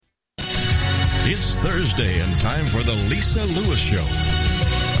It's Thursday and time for the Lisa Lewis Show.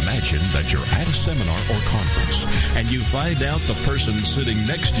 Imagine that you're at a seminar or conference and you find out the person sitting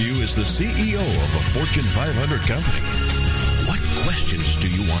next to you is the CEO of a Fortune 500 company. What questions do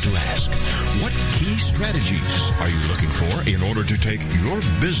you want to ask? What key strategies are you looking for in order to take your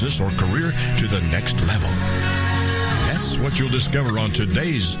business or career to the next level? That's what you'll discover on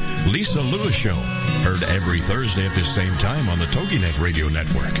today's Lisa Lewis Show. Heard every Thursday at this same time on the TogiNet Radio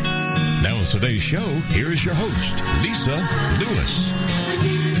Network. Now with today's show, here is your host, Lisa Lewis.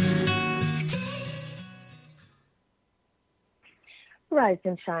 Rise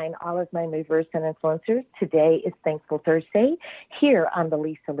and shine, all of my movers and influencers. Today is Thankful Thursday here on the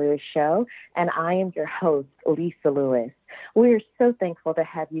Lisa Lewis Show, and I am your host, Lisa Lewis. We are so thankful to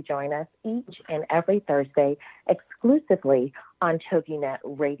have you join us each and every Thursday exclusively on TogiNet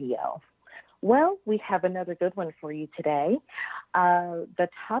Radio. Well, we have another good one for you today. The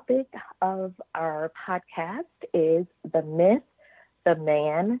topic of our podcast is the myth, the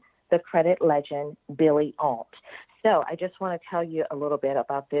man, the credit legend, Billy Alt. So I just want to tell you a little bit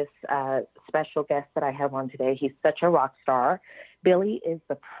about this special guest that I have on today. He's such a rock star. Billy is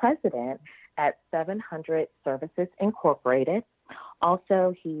the president at 700 Services Incorporated.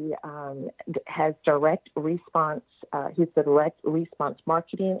 Also, he has direct response. He's the direct response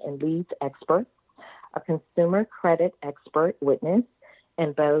marketing and leads expert, a consumer credit expert witness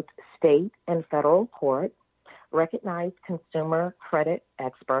in both state and federal court, recognized consumer credit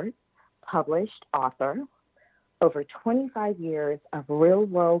expert, published author, over 25 years of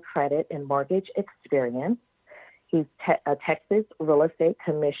real-world credit and mortgage experience. He's a Texas Real Estate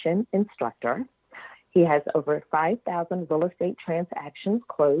Commission instructor. He has over 5,000 real estate transactions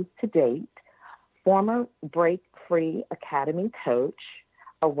closed to date, former Break Free Academy coach,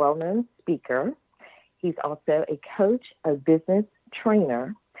 a well-known speaker. He's also a coach, a business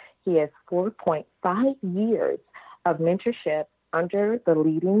trainer. He has 4.5 years of mentorship under the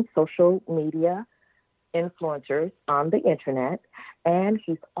leading social media influencers on the internet, and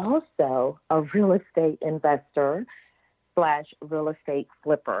he's also a real estate investor / real estate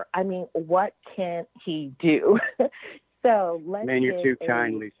flipper. I mean, what can he do? So let's you're too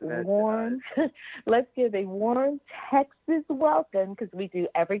kind, Lisa. Let's give a warm Texas welcome, because we do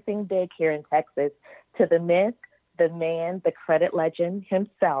everything big here in Texas, to the myth, the man, the credit legend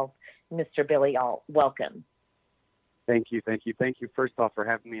himself, Mr. Billy Alt. Welcome. Thank you. First off, for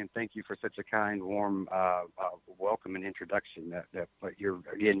having me, and thank you for such a kind, warm welcome and introduction.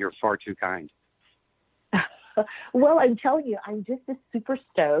 You're far too kind. Well, I'm telling you, I'm just as super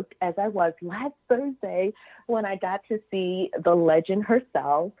stoked as I was last Thursday when I got to see the legend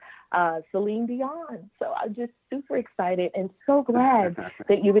herself, Celine Dion. So I'm just super excited and so glad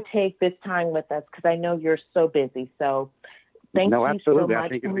that you would take this time with us, because I know you're so busy. So thank you absolutely.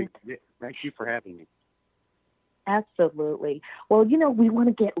 so much. Thank you for having me. Absolutely. Well, we want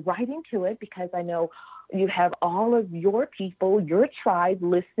to get right into it, because I know you have all of your people, your tribe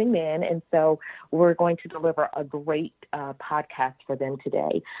listening in. And so we're going to deliver a great podcast for them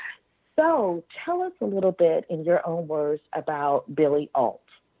today. So tell us a little bit in your own words about Billy Alt.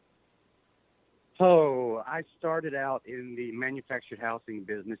 Oh, I started out in the manufactured housing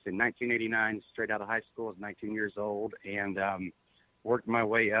business in 1989, straight out of high school. I was 19 years old, and worked my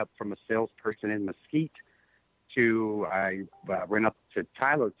way up from a salesperson in Mesquite I went up to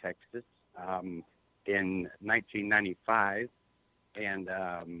Tyler, Texas, in 1995, and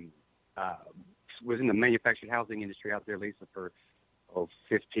was in the manufactured housing industry out there, Lisa, for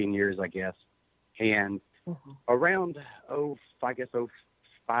 15 years, I guess. And around 05,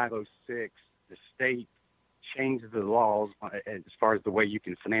 06, the state changed the laws as far as the way you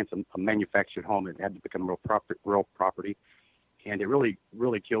can finance a manufactured home. It had to become real property, and it really,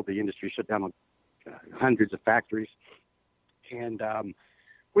 really killed the industry, shut down hundreds of factories. And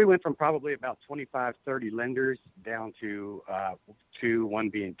we went from probably about 25, 30 lenders down to one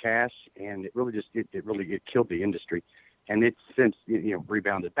being cash, and it really it killed the industry. And it's since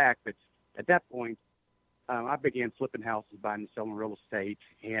rebounded back. But at that point, I began flipping houses, buying and selling real estate,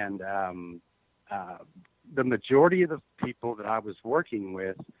 and the majority of the people that I was working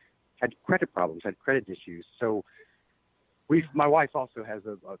with had credit problems, had credit issues. So my wife also has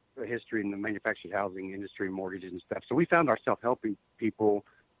a history in the manufactured housing industry, mortgages and stuff. So we found ourselves helping people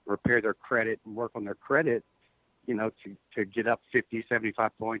repair their credit and work on their credit, to get up 50,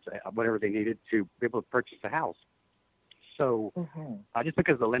 75 points, whatever they needed to be able to purchase a house. So just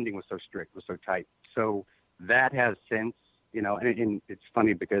because the lending was so strict, was so tight. So that has since, and it's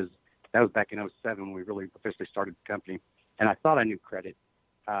funny because that was back in 07 when we really officially started the company. And I thought I knew credit.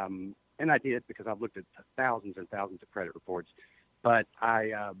 And I did, because I've looked at thousands and thousands of credit reports. But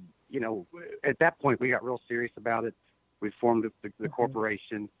I at that point we got real serious about it. We formed the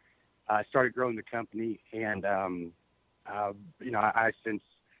corporation, started growing the company, and I since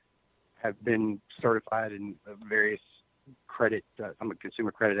have been certified in various credit. I'm a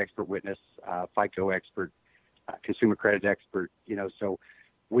consumer credit expert witness, FICO expert, consumer credit expert. So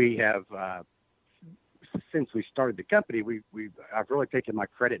we have since we started the company, I've really taken my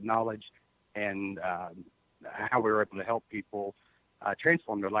credit knowledge and how we were able to help people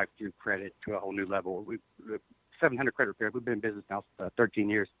transform their life through credit to a whole new level. 700 credit repair. We've been in business now 13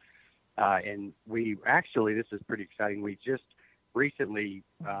 years, and we actually, this is pretty exciting. We just recently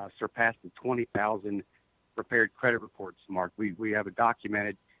surpassed the 20,000 prepared credit reports mark. We have a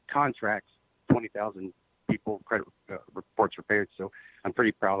documented contracts, 20,000 people credit reports prepared. So I'm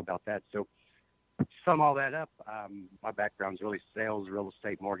pretty proud about that. So sum all that up, my background is really sales, real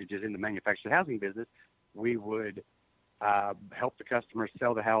estate, mortgages in the manufactured housing business. We would help the customer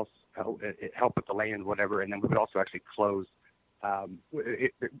sell the house, help with the land, whatever, and then we would also actually close.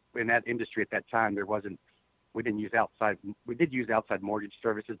 In that industry at that time, we did use outside mortgage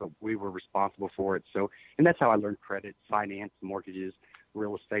services, but we were responsible for it. So, and that's how I learned credit, finance, mortgages,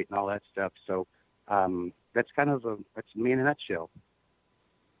 real estate, and all that stuff. So that's that's me in a nutshell.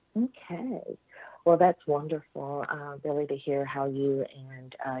 Okay. Well, that's wonderful, Billy, to hear how you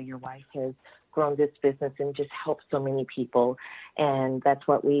and your wife has grown this business and just helped so many people. And that's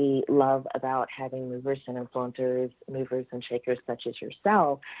what we love about having movers and influencers, movers and shakers such as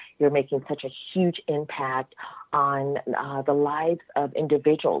yourself. You're making such a huge impact on the lives of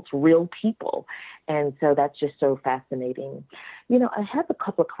individuals, real people. And so that's just so fascinating. I have a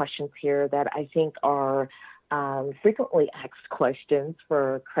couple of questions here that I think are frequently asked questions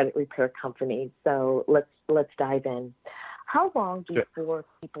for credit repair companies. So let's dive in. How long before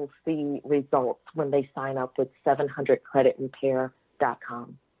people see results when they sign up with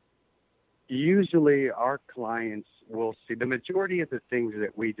 700creditrepair.com? Usually our clients will see the majority of the things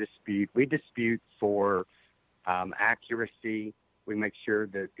that we dispute for accuracy. We make sure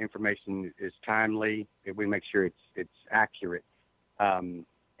that information is timely. We make sure it's accurate and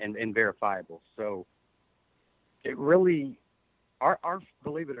verifiable. So it really, our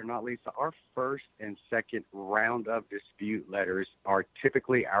believe it or not, Lisa, our first and second round of dispute letters are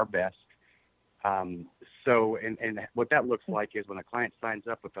typically our best. So what that looks like is when a client signs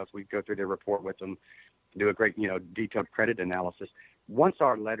up with us, we go through their report with them, do a great, detailed credit analysis. Once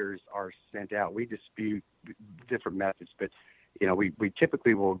our letters are sent out, we dispute different methods, but we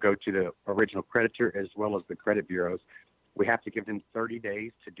typically will go to the original creditor as well as the credit bureaus. We have to give them 30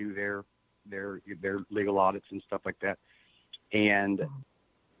 days to do their legal audits and stuff like that. And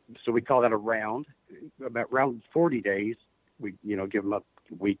so we call that a round. About round 40 days, we give them a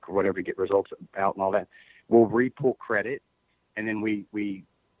week or whatever to get results out and all that. We'll re-pull credit, and then we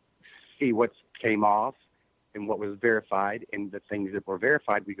see what came off and what was verified. And the things that were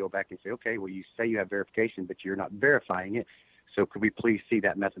verified, we go back and say, okay, well, you say you have verification, but you're not verifying it. So could we please see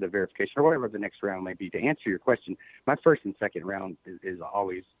that method of verification, or whatever the next round may be? To answer your question, my first and second round is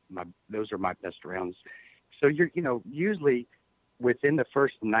always those are my best rounds. So usually within the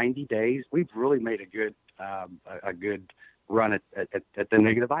first 90 days, we've really made a good run at the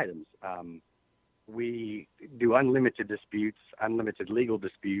negative items. We do unlimited disputes, unlimited legal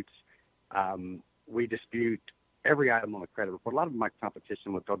disputes. We dispute every item on the credit report. A lot of my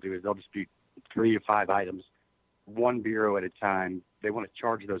competition, what they'll do is they'll dispute 3 to 5 items, one bureau at a time. They want to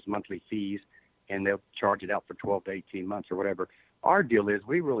charge those monthly fees, and they'll charge it out for 12 to 18 months or whatever. Our deal is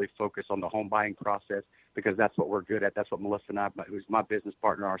we really focus on the home buying process because that's what we're good at. That's what Melissa and I, who's my business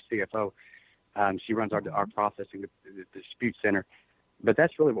partner, our CFO, she runs our processing, the dispute center. But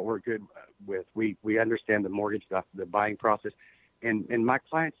that's really what we're good with. We understand the mortgage, the buying process. And my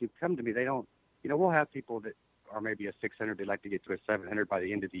clients who come to me, they don't, we'll have people that are maybe a 600, they'd like to get to a 700 by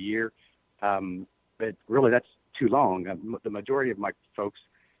the end of the year. But really that's too long. The majority of my folks,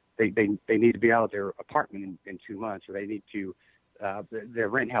 they need to be out of their apartment in 2 months, or they need to, their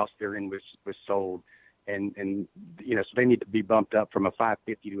rent house they're in was sold. And so they need to be bumped up from a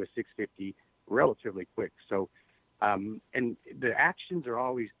 550 to a 650 relatively quick. So, and the actions are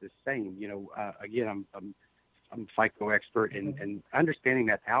always the same. Again, I'm a FICO expert, and understanding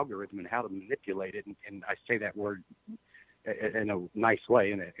that algorithm and how to manipulate it. And I say that word in a nice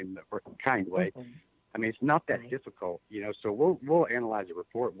way, in a kind way. Mm-hmm. I mean, it's not that difficult, so we'll analyze a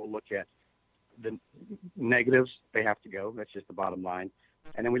report. We'll look at the negatives. They have to go. That's just the bottom line.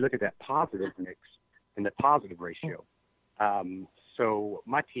 And then we look at that positive mix and the positive ratio. So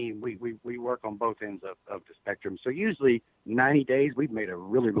my team, we work on both ends of the spectrum. So usually 90 days, we've made a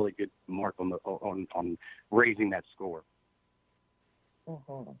really, really good mark on raising that score.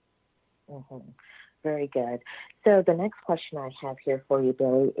 Mm-hmm. Mm-hmm. Very good. So the next question I have here for you,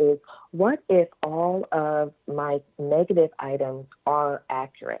 Billy, is what if all of my negative items are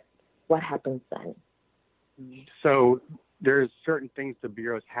accurate? What happens then? So there's certain things the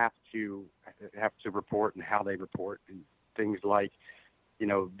bureaus have to report and how they report, and things like,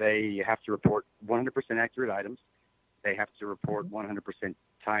 they have to report 100% accurate items. They have to report 100%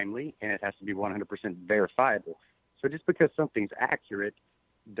 timely, and it has to be 100% verifiable. So just because something's accurate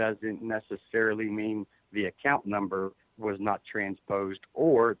doesn't necessarily mean the account number was not transposed,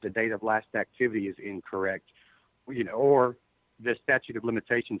 or the date of last activity is incorrect, or the statute of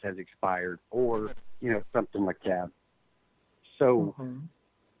limitations has expired, or, something like that. So,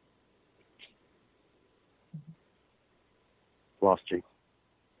 lost you.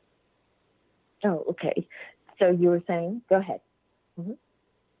 Oh, okay. So you were saying, go ahead. Mm-hmm.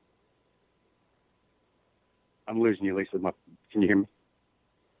 I'm losing you, Lisa. Can you hear me?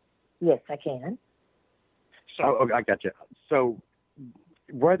 Yes, I can. So I got you. So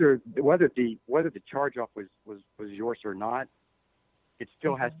whether the charge-off was yours or not, it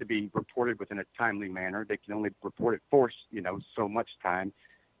still has to be reported within a timely manner. They can only report it for so much time.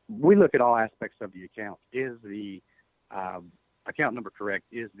 We look at all aspects of the account. Is the account number correct?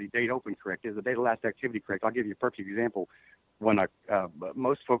 Is the date open correct? Is the date of last activity correct? I'll give you a perfect example. When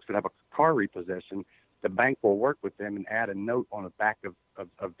most folks that have a car repossession, the bank will work with them and add a note on the back of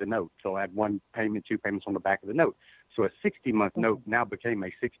the note. So add one payment, 2 payments on the back of the note. So a 60-month note now became a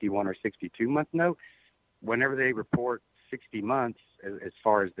 61 or 62-month note. Whenever they report 60 months as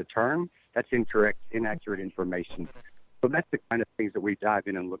far as the term, that's incorrect, inaccurate information. So that's the kind of things that we dive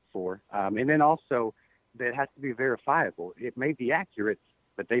in and look for. And then also, that has to be verifiable. It may be accurate,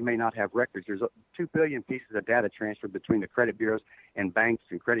 but they may not have records. There's 2 billion pieces of data transferred between the credit bureaus and banks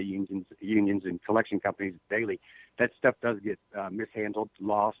and credit unions and collection companies daily. That stuff does get mishandled,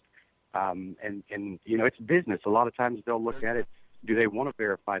 lost, and it's business. A lot of times they'll look at it. Do they want to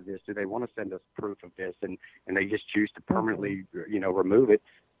verify this? Do they want to send us proof of this? And they just choose to permanently, remove it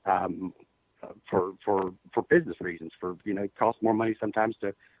for business reasons. It costs more money sometimes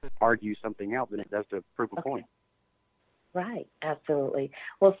to argue something out than it does to prove a point. Right, absolutely.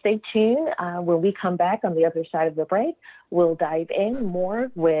 Well, stay tuned. When we come back on the other side of the break, we'll dive in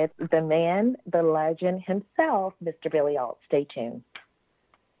more with the man, the legend himself, Mr. Billy Alt. Stay tuned.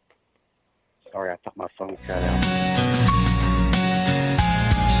 Sorry, I thought my phone cut out.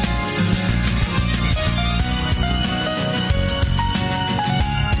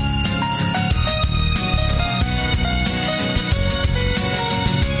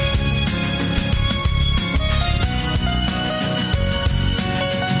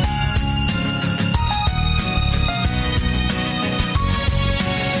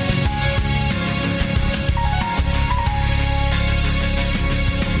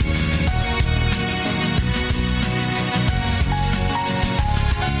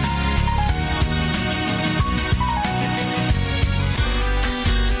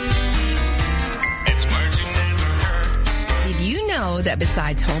 That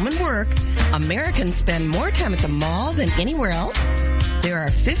besides home and work, Americans spend more time at the mall than anywhere else? There are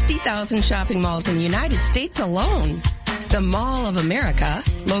 50,000 shopping malls in the United States alone. The Mall of America,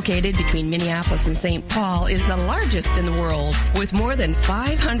 located between Minneapolis and St. Paul, is the largest in the world with more than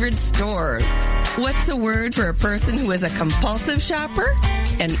 500 stores. What's a word for a person who is a compulsive shopper?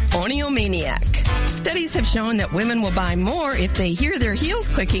 An oniomaniac. Studies have shown that women will buy more if they hear their heels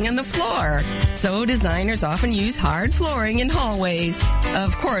clicking on the floor. So designers often use hard flooring in hallways.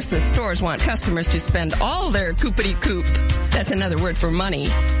 Of course, the stores want customers to spend all their coopity-coop. That's another word for money.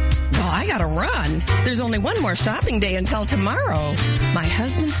 Well, I gotta run. There's only one more shopping day until tomorrow. My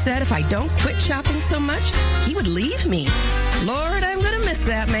husband said if I don't quit shopping so much, he would leave me. Lord, I'm gonna miss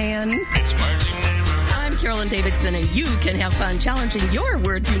that man. It's Marching Neighborhood. I'm Carolyn Davidson, and you can have fun challenging your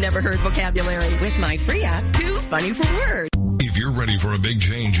words you never heard vocabulary with my free app, Too Funny for Words. If you're ready for a big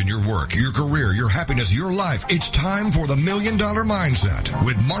change in your work, your career, your happiness, your life, it's time for the $1 Million Mindset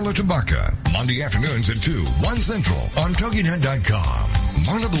with Marla Tabaka. Monday afternoons at 2, 1 Central on TogiNet.com.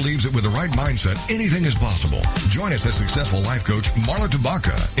 Marla believes that with the right mindset, anything is possible. Join us as successful life coach Marla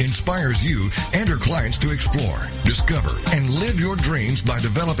Tabaka inspires you and her clients to explore, discover, and live your dreams by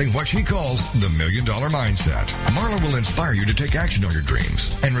developing what she calls the $1 Million Mindset. Marla will inspire you to take action on your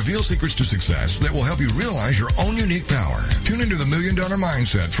dreams and reveal secrets to success that will help you realize your own unique power. Tune into the $1 Million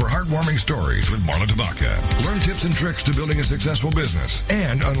Mindset for heartwarming stories with Marla Tabaka. Learn tips and tricks to building a successful business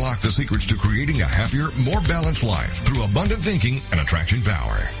and unlock the secrets to creating a happier, more balanced life through abundant thinking and attraction power.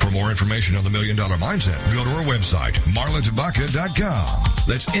 power. For more information on the $1 Million Mindset, go to our website, marlatabaka.com.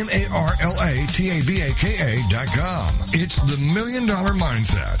 That's MARLATABAKA.com. It's the $1 Million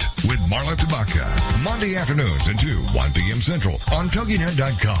Mindset with Marla Tabaka. Monday afternoons at 1 p.m. Central on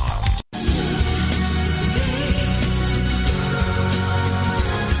TogiNet.com.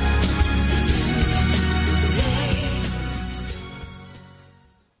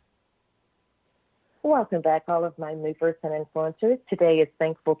 Welcome back, all of my movers and influencers. Today is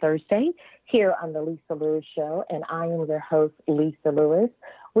Thankful Thursday here on the Lisa Lewis Show, and I am your host, Lisa Lewis.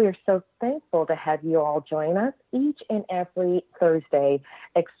 We are so thankful to have you all join us each and every Thursday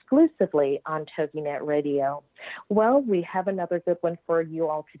exclusively on TogiNet Radio. Well, we have another good one for you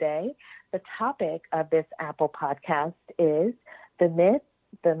all today. The topic of this Apple podcast is the myth,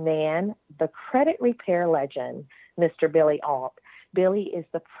 the man, the credit repair legend, Mr. Billy Alt. Billy is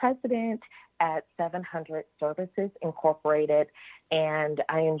the president at 700 Services Incorporated, and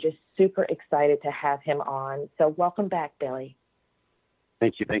I am just super excited to have him on. So welcome back, Billy.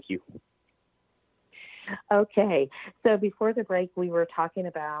 Thank you. Okay, so before the break, we were talking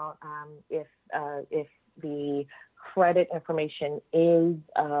about if the credit information is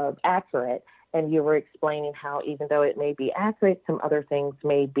accurate, and you were explaining how even though it may be accurate, some other things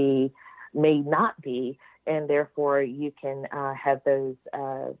may not be, and therefore you can have those,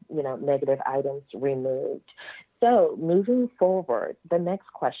 negative items removed. So moving forward, the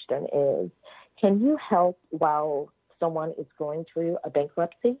next question is, can you help while someone is going through a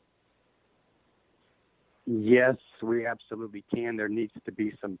bankruptcy? Yes, we absolutely can. There needs to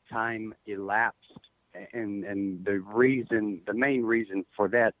be some time elapsed. And the main reason for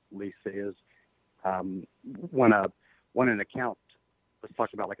that, Lisa, is when an account, let's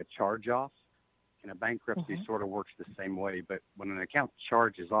talk about like a charge-off, and a bankruptcy sort of works the same way. But when an account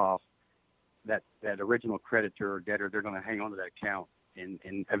charges off, that original creditor or debtor, they're going to hang on to that account, and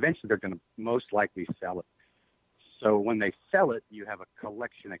eventually they're going to most likely sell it. So when they sell it, you have a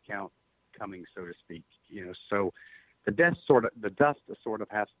collection account coming, so to speak. So the dust sort of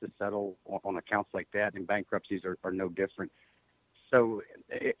has to settle on accounts like that, and bankruptcies are no different. So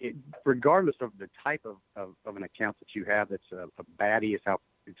regardless of the type of an account that you have, that's a baddie, is how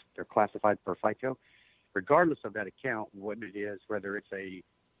they're classified per FICO. Regardless of that account, what it is, whether it's a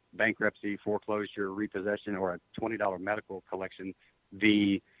bankruptcy, foreclosure, repossession, or a $20 medical collection,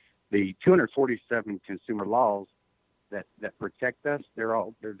 the 247 consumer laws that protect us, they're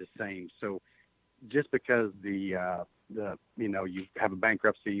the same. So just because you have a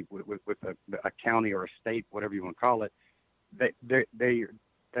bankruptcy with a county or a state, whatever you want to call it, that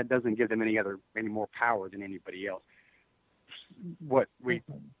doesn't give them any more power than anybody else. What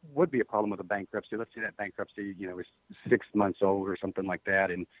would be a problem with a bankruptcy? Let's say that bankruptcy, is 6 months old or something like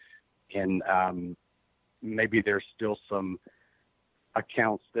that, and maybe there's still some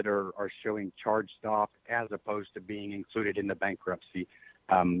accounts that are showing charged off as opposed to being included in the bankruptcy.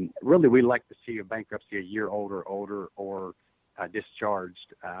 Really, we like to see a bankruptcy a year old or older, or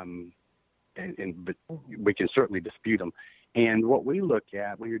discharged, but we can certainly dispute them. And what we look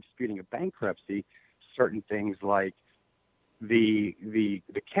at when you're disputing a bankruptcy, certain things like the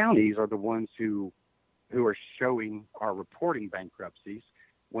counties are the ones who are reporting bankruptcies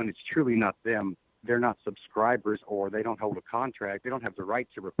when it's truly not them. They're not subscribers, or they don't hold a contract. They don't have the right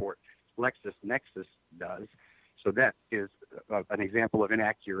to report. LexisNexis does. So that is an example of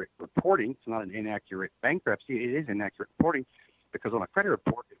inaccurate reporting. It's not an inaccurate bankruptcy. It is inaccurate reporting, because on a credit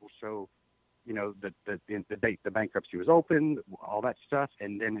report, it will show, the date the bankruptcy was opened, all that stuff,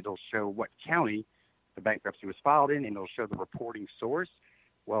 and then it'll show what county the bankruptcy was filed in, and it'll show the reporting source.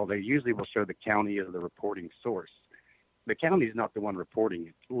 Well, they usually will show the county as the reporting source. The county is not the one reporting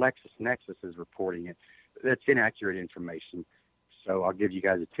it. LexisNexis is reporting it. That's inaccurate information. So I'll give you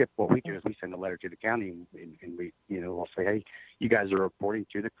guys a tip. What we do is we send a letter to the county, and we, we'll say, hey, you guys are reporting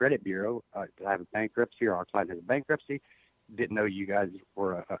to the credit bureau. I have a bankruptcy, or our client has a bankruptcy. Didn't know you guys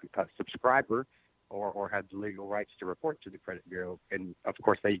were a subscriber or had the legal rights to report to the credit bureau. And of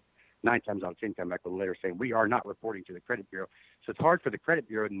course, they 9 times out of 10 come back with a letter saying, we are not reporting to the credit bureau. So it's hard for the credit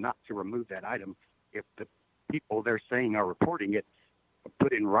bureau not to remove that item if the people they're saying are reporting it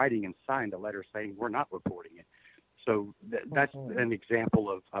put in writing and signed a letter saying we're not reporting it. So that's an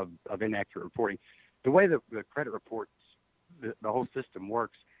example of inaccurate reporting. The way the credit reports, the whole system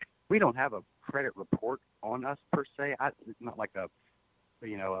works, we don't have a credit report on us per se. It's not like a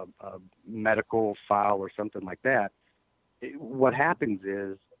medical file or something like that. What happens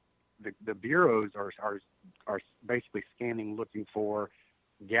is the bureaus are basically scanning, looking for,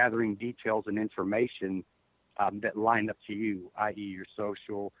 gathering details and information that line up to you, i.e. your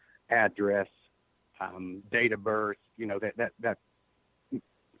social, address, date of birth, that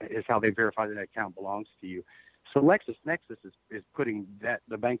is how they verify that account belongs to you. So LexisNexis is putting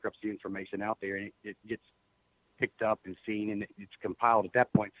the bankruptcy information out there, and it gets picked up and seen, and it's compiled at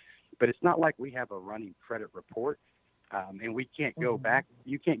that point. But it's not like we have a running credit report, and we can't go back.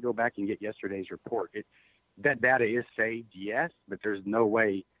 You can't go back and get yesterday's report. That data is saved, yes, but there's no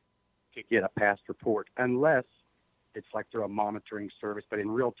way to get a past report unless it's like through a monitoring service. But in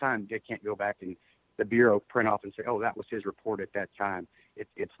real time, they can't go back and the Bureau print off and say, oh, that was his report at that time.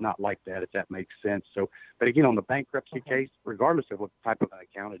 It's not like that, if that makes sense. So, but again, on the bankruptcy case, regardless of what type of an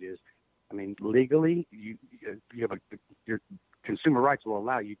account it is, I mean, legally, you have your consumer rights will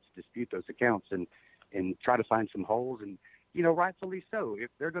allow you to dispute those accounts and try to find some holes. And, rightfully so. If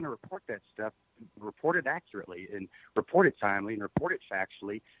they're going to report that stuff, report it accurately and report it timely and report it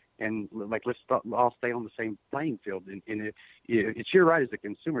factually. And let's all stay on the same playing field. And it's your right as a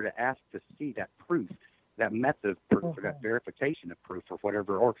consumer to ask to see that proof, that method of proof, or that verification of proof, or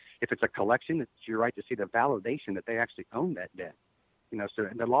whatever. Or if it's a collection, it's your right to see the validation that they actually own that debt. So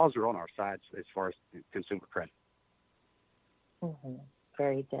the laws are on our side as far as consumer credit.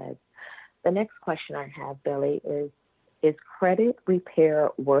 Very good. The next question I have, Billy, is credit repair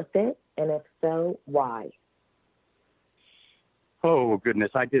worth it? And if so, why? Oh,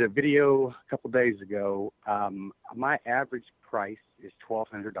 goodness. I did a video a couple days ago. My average price is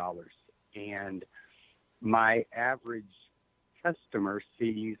 $1,200, and my average customer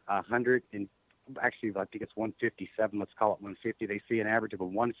sees actually, I think it's 157. Let's call it 150. They see an average of a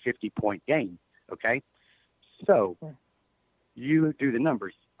 150-point gain, okay? So you do the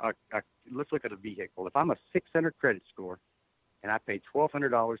numbers. Let's look at a vehicle. If I'm a 600 credit score and I pay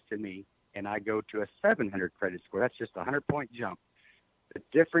 $1,200 to me and I go to a 700 credit score, that's just a 100-point jump. The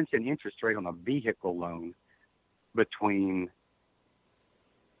difference in interest rate on a vehicle loan between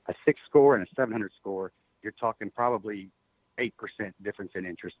a 6 score and a 700 score, you're talking probably 8% difference in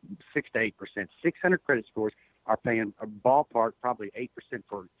interest, 6 to 8%. 600 credit scores are paying a ballpark probably 8%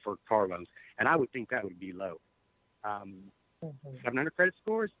 for car loans, and I would think that would be low. 700 credit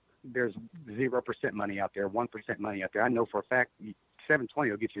scores, there's 0% money out there, 1% money out there. I know for a fact 720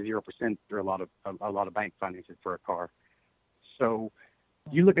 will get you 0% through a lot of bank financing for a car. So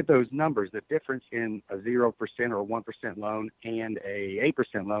you look at those numbers, the difference in a 0% or a 1% loan and a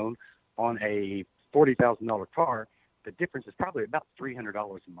 8% loan on a $40,000 car, the difference is probably about $300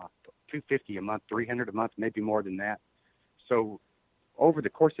 a month, $250 a month, $300 a month, maybe more than that. So over the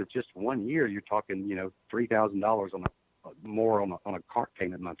course of just 1 year, you're talking, $3,000 more on a car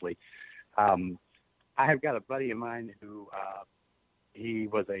payment monthly. I have got a buddy of mine who he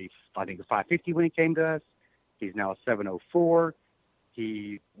was a 550 when he came to us. He's now a 704.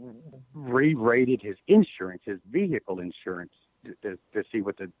 He re-rated his insurance, his vehicle insurance, to see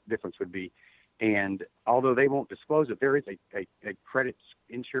what the difference would be. And although they won't disclose it, there is a credit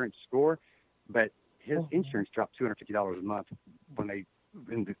insurance score, but his insurance dropped $250 a month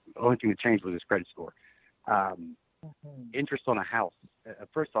and the only thing that changed was his credit score. Interest on a house.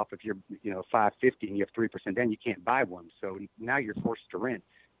 First off, if you're 550 and you have 3% down, you can't buy one. So now you're forced to rent.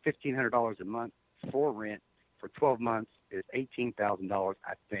 $1,500 a month for rent for 12 months is $18,000,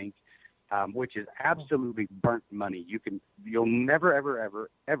 I think, which is absolutely burnt money. You'll never, ever,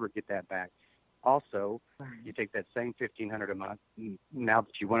 ever get that back. Also, you take that same $1,500 a month. Now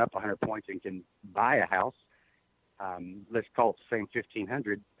that you went up 100 points and can buy a house, let's call it the same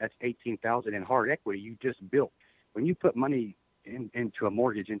 $1,500. That's $18,000 in hard equity you just built. When you put money into a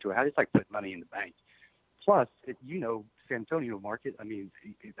mortgage, into a house, it's like putting money in the bank. Plus, San Antonio market. I mean,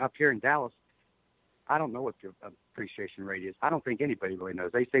 up here in Dallas, I don't know what the appreciation rate is. I don't think anybody really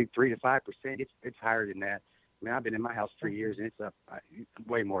knows. They say 3 to 5%. It's higher than that. I mean, I've been in my house 3 years and it's up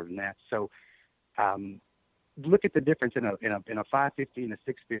way more than that. So, look at the difference in a 550 and a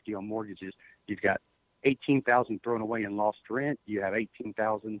 650 on mortgages. You've got $18,000 thrown away in lost rent. You have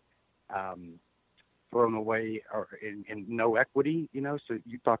 $18,000 thrown away or in no equity. So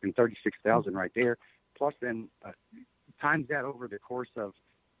you're talking $36,000 right there. Plus, then times that over the course of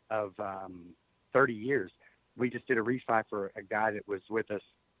 30 years. We just did a refi for a guy that was with us.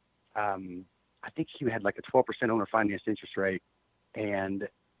 I think he had like a 12% owner finance interest rate, and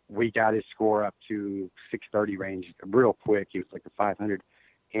we got his score up to 630 range real quick. He was like a 500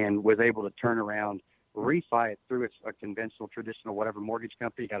 and was able to turn around, refi it through a conventional, traditional, whatever mortgage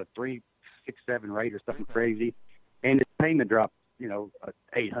company, got a 367 rate or something crazy. And his payment dropped,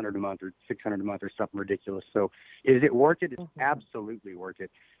 $800 a month or $600 a month or something ridiculous. So is it worth it? It's absolutely worth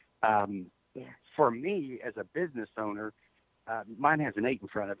it. For me as a business owner, mine has an 8 in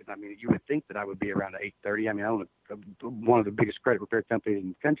front of it. I mean, you would think that I would be around an 830. I mean, I own one of the biggest credit repair companies in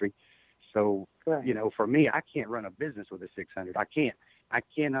the country. So, for me, I can't run a business with a 600. I can't. I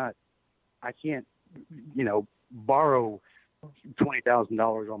can't, borrow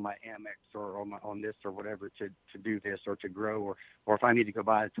 $20,000 on my Amex or on this or whatever to do this or to grow, or if I need to go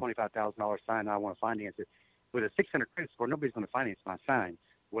buy a $25,000 sign and I want to finance it. With a 600 credit score, nobody's going to finance my sign.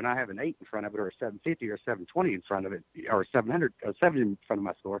 When I have an 8 in front of it, or a 750 or 720 in front of it, or 700 or 7 in front of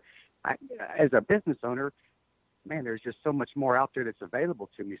my score, as a business owner, man, there's just so much more out there that's available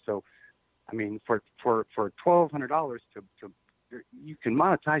to me. So, I mean, for $1,200 to you can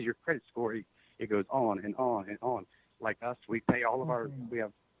monetize your credit score. It goes on and on and on. Like us, we pay all of our. We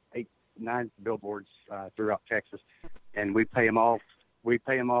have 8, 9 billboards throughout Texas, and we pay them all. We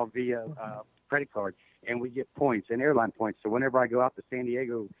pay them all via credit card, and we get points and airline points. So whenever I go out to San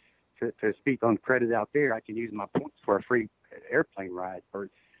Diego to speak on credit out there, I can use my points for a free airplane ride, or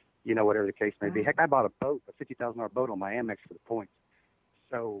whatever the case may be. Heck, I bought a boat, a $50,000 boat on my Amex for the points.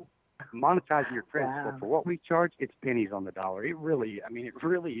 So monetizing your credit score, for what we charge, it's pennies on the dollar. It really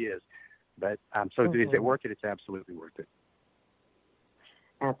is. But so is it worth it? It's absolutely worth it.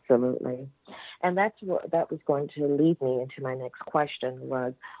 Absolutely. And that was going to lead me into my next question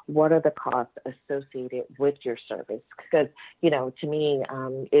was, what are the costs associated with your service? Because, to me,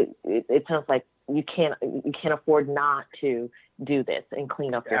 it sounds like you can't afford not to do this and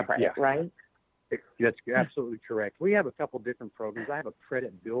clean up your credit, right? That's absolutely correct. We have a couple different programs. I have a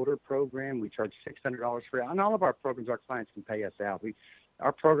credit builder program. We charge $600 for it. On all of our programs, our clients can pay us out.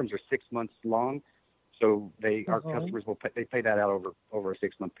 Our programs are 6 months long, so our customers they pay that out over a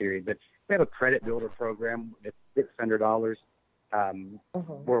 6-month period. But we have a credit builder program that's $600,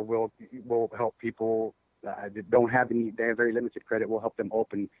 where we'll help people that don't have they have very limited credit. We'll help them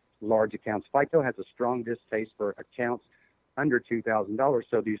open large accounts. FICO has a strong distaste for accounts under $2,000.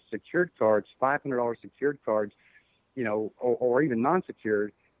 So these secured cards, $500 secured cards, or even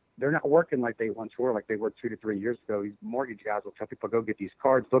non-secured, they're not working like they once were, like they were 2 to 3 years ago. These mortgage guys will tell people, go get these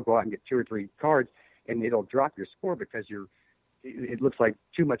cards. They'll go out and get 2 or 3 cards, and it'll drop your score because it looks like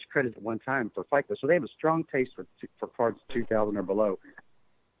too much credit at one time for FICO. So they have a strong taste for cards 2,000 or below.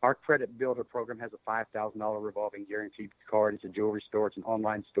 Our credit builder program has a $5,000 revolving guaranteed card. It's a jewelry store. It's an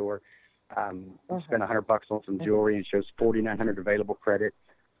online store. You spend $100 on some jewelry and it shows 4,900 available credit.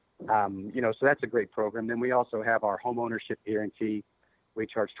 So that's a great program. Then we also have our home ownership guarantee. We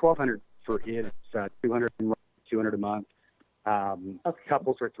charge $1,200 for it. It's $200 a month.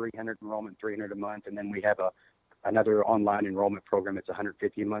 Couples are $300 enrollment, $300 a month, and then we have another online enrollment program. It's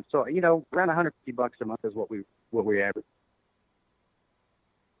 $150 a month. So around $150 a month is what we average.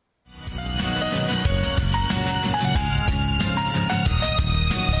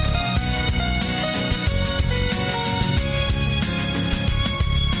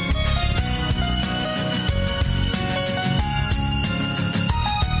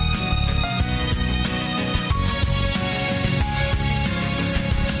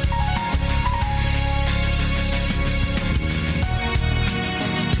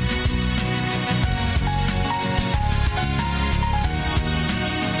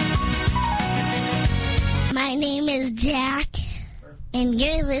 My name is Jack, and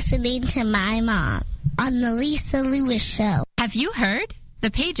you're listening to my mom on the Lisa Lewis Show. Have you heard? The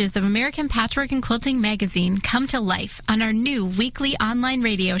pages of American Patchwork and Quilting magazine come to life on our new weekly online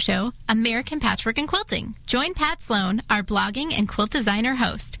radio show, American Patchwork and Quilting. Join Pat Sloan, our blogging and quilt designer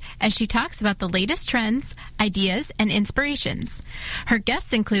host, as she talks about the latest trends, ideas, and inspirations. Her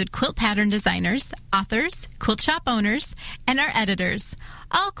guests include quilt pattern designers, authors, quilt shop owners, and our editors.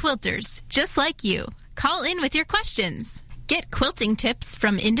 All quilters, just like you. Call in with your questions. Get quilting tips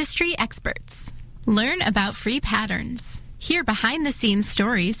from industry experts. Learn about free patterns. Hear behind-the-scenes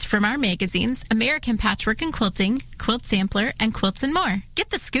stories from our magazines, American Patchwork and Quilting, Quilt Sampler, and Quilts and More. Get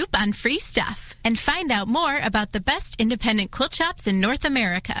the scoop on free stuff and find out more about the best independent quilt shops in North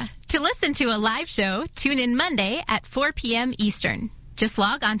America. To listen to a live show, tune in Monday at 4 p.m. Eastern. Just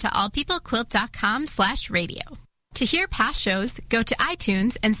log on to allpeoplequilt.com/radio. To hear past shows, go to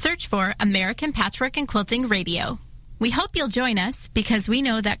iTunes and search for American Patchwork and Quilting Radio. We hope you'll join us because we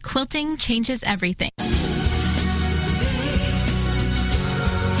know that quilting changes everything.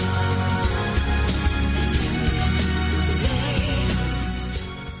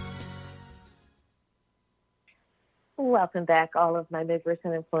 Welcome back, all of my movers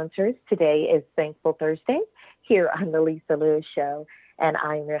and influencers. Today is Thankful Thursday here on the Lisa Lewis Show, and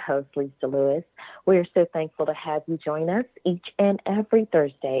I'm your host, Lisa Lewis. We're so thankful to have you join us each and every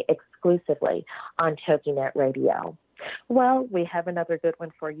Thursday exclusively on TogiNet Radio. Well, we have another good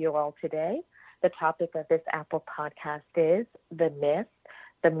one for you all today. The topic of this Apple podcast is the myth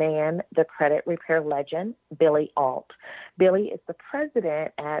the man, the credit repair legend, Billy Alt. Billy is the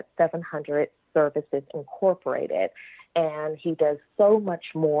president at 700 Services Incorporated, and he does so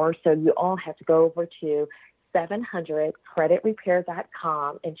much more. So you all have to go over to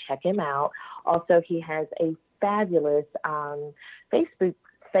 700creditrepair.com and check him out. Also, he has a fabulous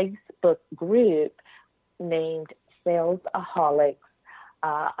Facebook group named Salesaholics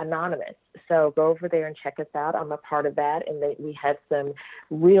Anonymous. So go over there and check us out. I'm a part of that, and we have some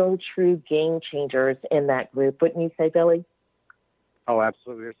real, true game changers in that group. Wouldn't you say, Billy? Oh,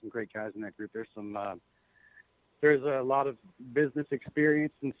 absolutely. There's some great guys in that group. There's a lot of business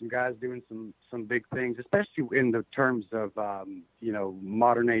experience and some guys doing some big things, especially in the terms of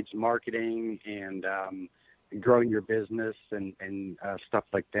modern age marketing and growing your business and stuff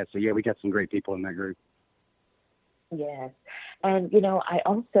like that. So yeah, we got some great people in that group. Yes. And, I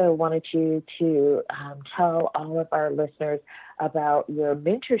also wanted you to tell all of our listeners about your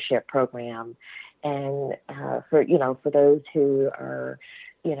mentorship program, and for those who are,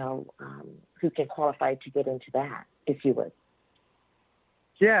 who can qualify to get into that, if you would.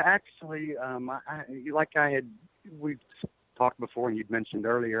 Yeah, actually, we've talked before and you'd mentioned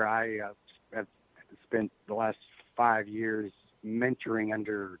earlier, I have spent the last 5 years mentoring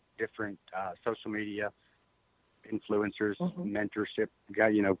under different social media influencers, mentorship,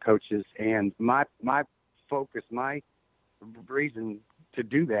 coaches. And my focus, my reason to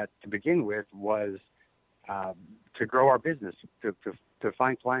do that to begin with was to grow our business, to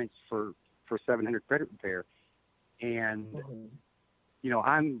find clients for 700 Credit Repair. And,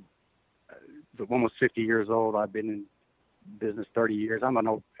 I'm almost 50 years old. I've been in business 30 years. I'm an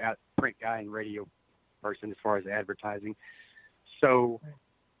old print guy and radio person as far as advertising. So,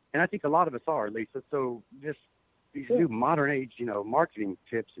 and I think a lot of us are, Lisa. So just these new modern age, marketing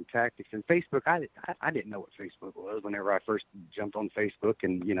tips and tactics. And Facebook, I didn't know what Facebook was whenever I first jumped on Facebook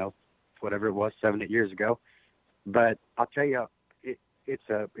and, whatever it was, 7-8 years ago. But I'll tell you, it's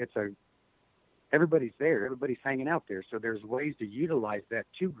everybody's there. Everybody's hanging out there. So there's ways to utilize that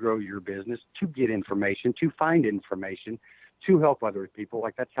to grow your business, to get information, to find information, to help other people.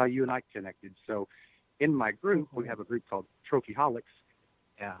 Like that's how you and I connected. So in my group, we have a group called Trophyholics.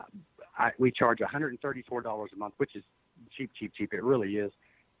 We charge $134 a month, which is cheap. It really is.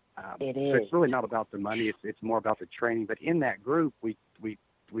 It is. So it's really not about the money. It's more about the training. But in that group, we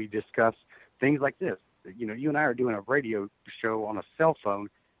discuss things like this. You and I are doing a radio show on a cell phone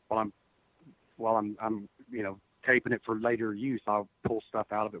while I'm taping it for later use. I'll pull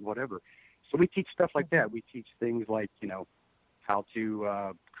stuff out of it, whatever. So we teach stuff like that. We teach things like, how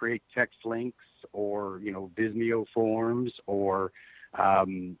to create text links or, Vimeo forms or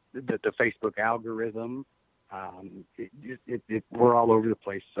the Facebook algorithm. We're all over the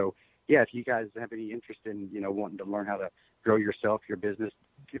place. So yeah, if you guys have any interest in, wanting to learn how to grow yourself, your business,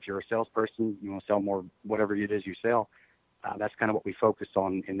 if you're a salesperson, you want to sell more, whatever it is you sell, that's kind of what we focus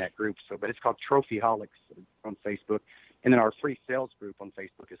on in that group. So, but it's called Trophyholics on Facebook. And then our free sales group on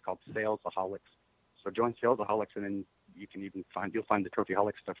Facebook is called Salesaholics. So join Salesaholics, and then you'll find the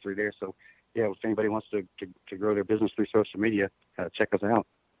Trophyholics stuff through there. So yeah, if anybody wants to grow their business through social media, check us out.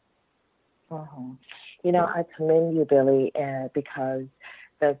 I commend you, Billy, because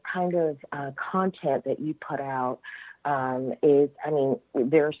the kind of content that you put out there's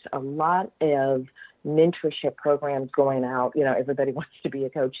a lot of mentorship programs going out. Everybody wants to be a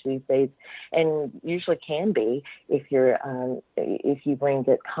coach these days, and usually can be if you bring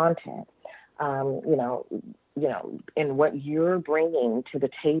good content. And what you're bringing to the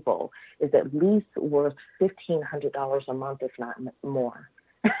table is at least worth $1,500 a month, if not more.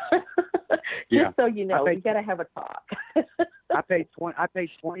 Just so you know, we got to have a talk. I paid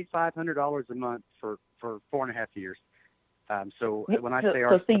 $2,500 a month for 4.5 years. So when I say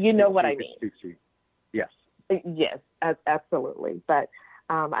so you know what I mean. Yes. Yes, absolutely. But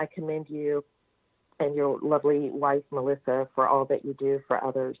I commend you and your lovely wife, Melissa, for all that you do for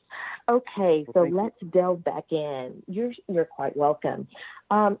others. Okay, so let's delve back in. You're quite welcome.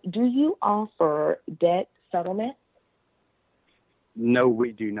 Do you offer debt settlement? No,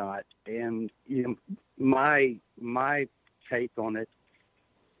 we do not. And my take on it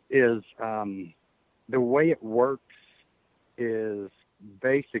is the way it works is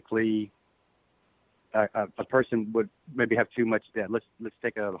basically a person would maybe have too much debt. Let's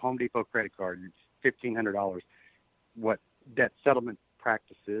take a Home Depot credit card. It's $1,500. What debt settlement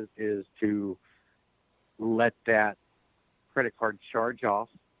practices is to let that credit card charge off,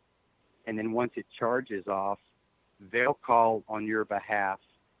 and then once it charges off, they'll call on your behalf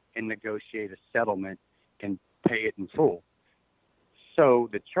and negotiate a settlement and pay it in full. So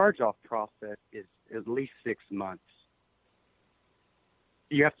the charge-off process is at least 6 months.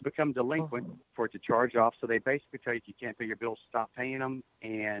 you have to become delinquent for it to charge off. So they basically tell you if you can't pay your bills, stop paying them,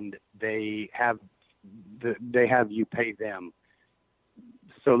 and they have you pay them.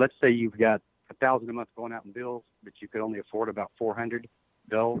 So let's say you've got $1,000 a month going out in bills, but you could only afford about $400.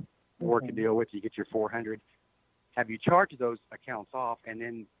 They'll work a deal with you, get your $400, have you charge those accounts off, and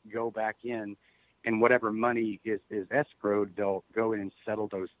then go back in, and whatever money is escrowed, they'll go in and settle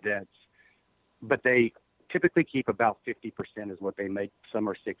those debts. But they typically keep about 50% is what they make. Some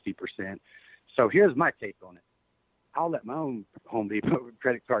are 60%. So here's my take on it. I'll let my own Home Depot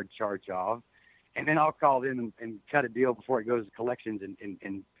credit card charge off, and then I'll call them and cut a deal before it goes to collections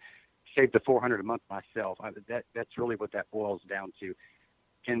and save the $400 a month myself. That's really what that boils down to.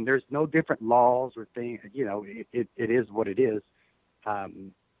 And there's no different laws or things. You know, it is what it is.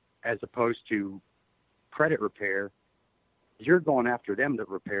 As opposed to credit repair, you're going after them to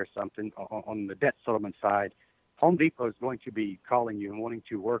repair something. On the debt settlement side, Home Depot is going to be calling you and wanting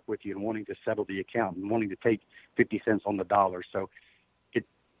to work with you and wanting to settle the account and wanting to take 50 cents on the dollar. So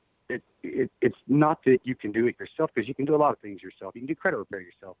it's not that you can do it yourself, because you can do a lot of things yourself. You can do credit repair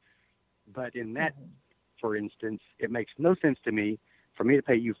yourself. But in that, for instance, it makes no sense to me for me to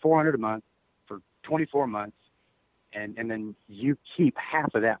pay you $400 a month for 24 months, and then you keep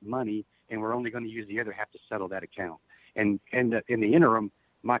half of that money, and we're only going to use the other half to settle that account. And in the interim,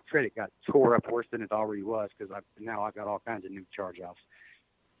 my credit got tore up worse than it already was, because now I've got all kinds of new charge-offs.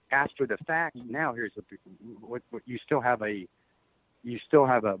 After the fact, now here's what you still have a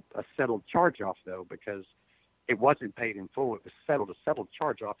settled charge-off, though, because it wasn't paid in full. It was settled. A settled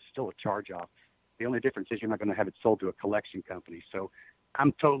charge-off is still a charge-off. The only difference is you're not going to have it sold to a collection company. So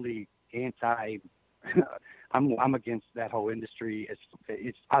I'm totally anti. I'm against that whole industry.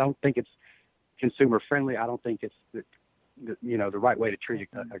 I don't think it's consumer friendly. I don't think it's the right way to treat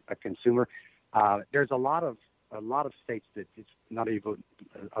a consumer. There's a lot of states that it's not even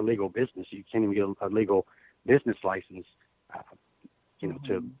a legal business. You can't even get a legal business license,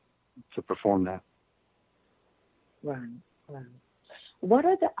 to perform that. Right. What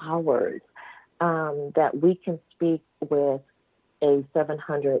are the hours that we can speak with a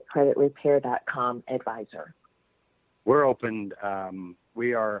 700creditrepair.com advisor? We're open.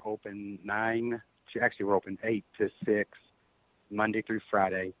 We are open 8 to 6 Monday through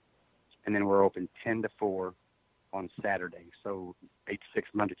Friday, and then we're open 10 to 4 on Saturday. So 8 to 6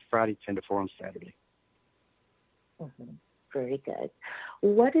 Monday to Friday, 10 to 4 on Saturday. Mm-hmm. Very good.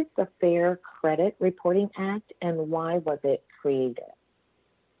 What is the Fair Credit Reporting Act, and why was it created?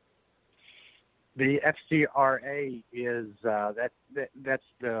 The FCRA is that's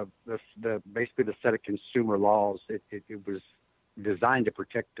the basically the set of consumer laws. It was designed to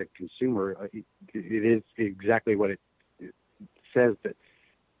protect the consumer. It is exactly what it says, that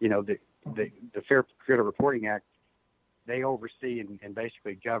the Fair Credit Reporting Act, they oversee and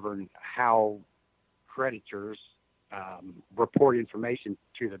basically govern how creditors report information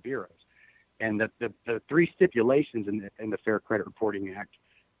to the bureaus. And the three stipulations in the Fair Credit Reporting Act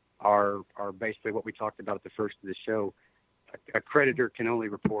are basically what we talked about at the first of the show. A creditor can only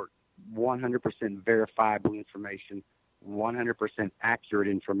report 100% verifiable information, 100% accurate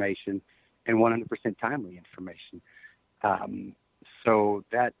information, and 100% timely information. So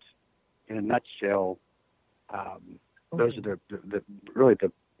that, in a nutshell, those are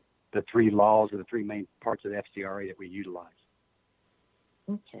the three laws, or the three main parts of the FCRA that we utilize.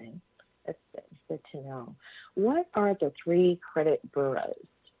 Okay, that's good to know. What are the three credit bureaus?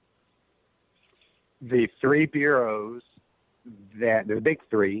 The three bureaus, the big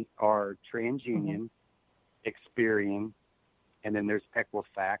three, are TransUnion, Experian, and then there's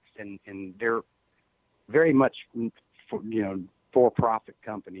Equifax, and they're very much for-profit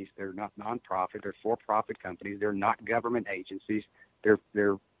companies. They're not nonprofit. They're for-profit companies. They're not government agencies. They're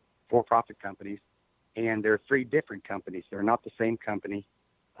for-profit companies, and they're three different companies. They're not the same company.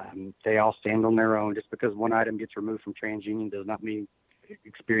 They all stand on their own. Just because one item gets removed from TransUnion does not mean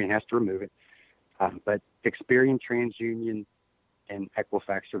Experian has to remove it. But Experian, TransUnion, and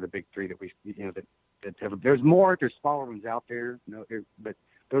Equifax are the big three that we, that there's more. There's smaller ones out there, but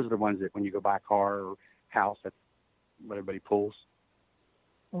those are the ones that when you go buy a car or house, that's what everybody pulls.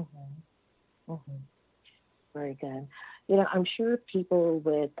 Very good. I'm sure people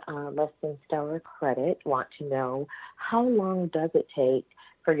with less than stellar credit want to know, how long does it take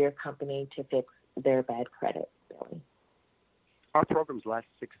for your company to fix their bad credit, Billy? Our programs last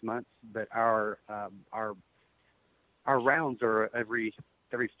 6 months, but our rounds are every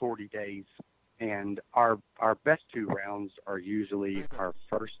 40 days, and our best two rounds are usually our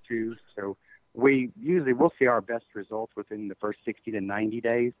first two. So we'll see our best results within the first 60 to 90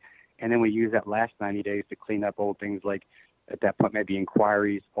 days, and then we use that last 90 days to clean up old things like at that point, maybe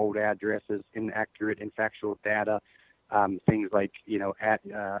inquiries, old addresses, inaccurate and factual data, things like,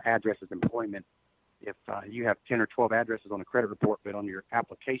 addresses, employment. If you have 10 or 12 addresses on a credit report, but on your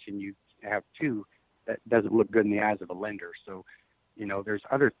application you have 2, that doesn't look good in the eyes of a lender. So, there's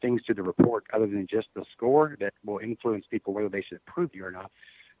other things to the report other than just the score that will influence people whether they should approve you or not.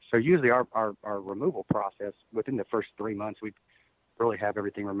 So usually our removal process, within the first 3 months, we really have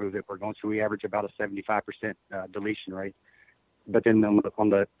everything removed that we're going to. We average about a 75% deletion rate. But then on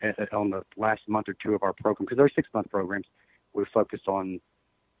the last month or 2 of our program, because they're 6-month programs, we focus on,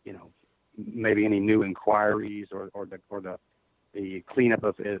 maybe any new inquiries or the cleanup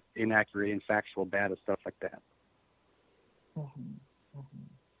of inaccurate and factual data, stuff like that. Mm-hmm.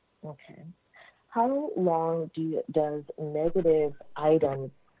 Mm-hmm. Okay. How long does negative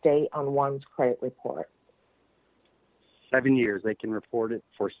items stay on one's credit report? 7 years. They can report it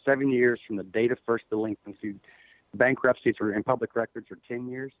for 7 years from the date of first delinquency. Bankruptcies in public records are 10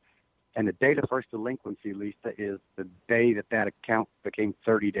 years. And the date of first delinquency, Lisa, is the day that account became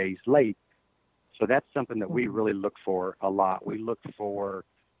 30 days late. So that's something that we really look for a lot. We look for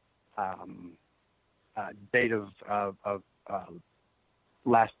date of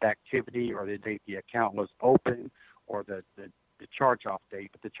last activity, or the date the account was open, or the charge-off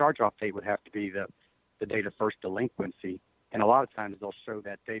date. But the charge-off date would have to be the date of first delinquency. And a lot of times they'll show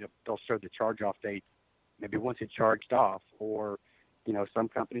that date. They'll show the charge-off date maybe once it charged off, or some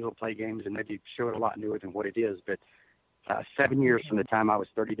companies will play games and maybe show it a lot newer than what it is. But 7 years from the time I was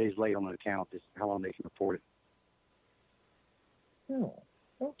 30 days late on an account is how long they can report it.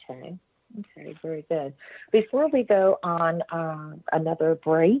 Okay. Okay, very good. Before we go on another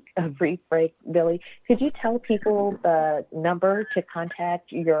break, a brief break, Billy, could you tell people the number to contact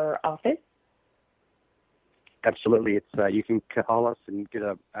your office? Absolutely. It's you can call us and we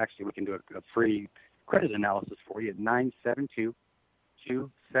can do a free credit analysis for you at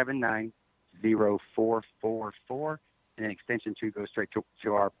 972-279-0444, and then extension 2 goes straight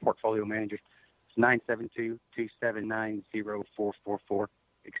to our portfolio manager. It's 972-279-0444,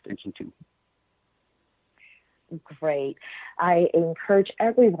 extension 2. Great. I encourage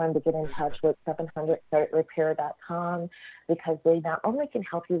everyone to get in touch with 700creditrepair.com, because they not only can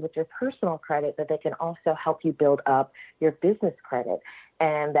help you with your personal credit, but they can also help you build up your business credit.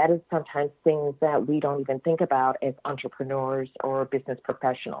 And that is sometimes things that we don't even think about as entrepreneurs or business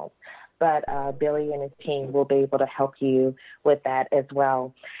professionals. But Billy and his team will be able to help you with that as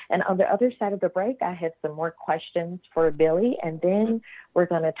well. And on the other side of the break, I have some more questions for Billy, and then we're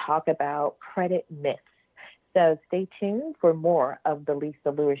going to talk about credit myths. So stay tuned for more of the Lisa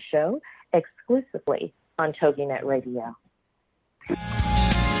Lewis Show exclusively on TogiNet Radio.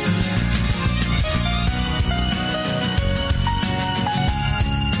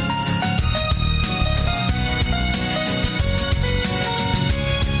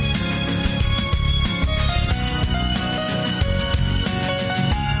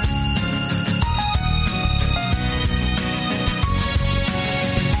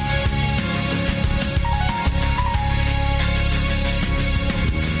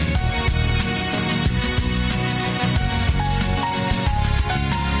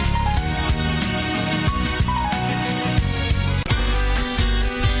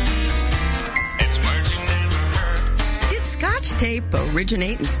 Tape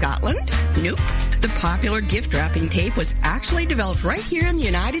originate in Scotland? Nope. The popular gift wrapping tape was actually developed right here in the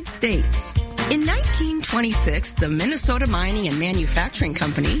United States. In 1926, the Minnesota Mining and Manufacturing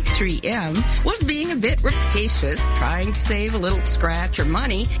Company, 3M, was being a bit rapacious, trying to save a little scratch or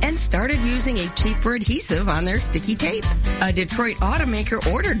money, and started using a cheaper adhesive on their sticky tape. A Detroit automaker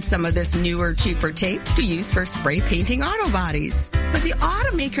ordered some of this newer, cheaper tape to use for spray painting auto bodies. But the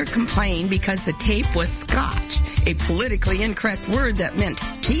automaker complained because the tape was Scotch, a politically incorrect word that meant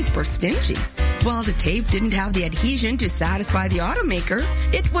cheap or stingy. While the tape didn't have the adhesion to satisfy the automaker,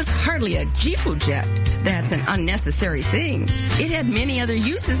 it was hardly a G-Fu-jet. That's an unnecessary thing. It had many other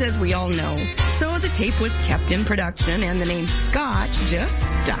uses, as we all know. So the tape was kept in production, and the name Scotch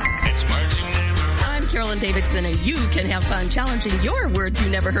just stuck. I'm Carolyn Davidson, and you can have fun challenging your words you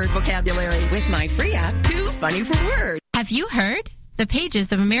never heard vocabulary with my free app, Too Funny for Words. Have you heard? The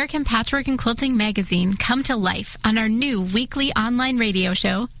pages of American Patchwork and Quilting magazine come to life on our new weekly online radio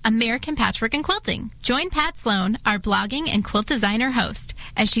show, American Patchwork and Quilting. Join Pat Sloan, our blogging and quilt designer host,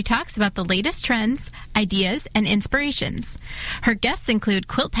 as she talks about the latest trends, ideas, and inspirations. Her guests include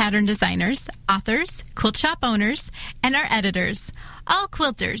quilt pattern designers, authors, quilt shop owners, and our editors. All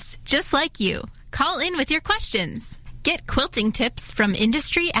quilters, just like you. Call in with your questions. Get quilting tips from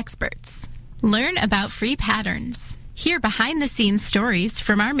industry experts. Learn about free patterns. Hear behind-the-scenes stories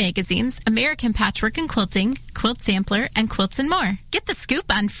from our magazines, American Patchwork and Quilting, Quilt Sampler, and Quilts and More. Get the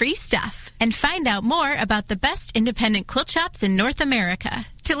scoop on free stuff and find out more about the best independent quilt shops in North America.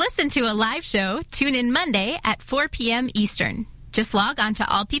 To listen to a live show, tune in Monday at 4 p.m. Eastern. Just log on to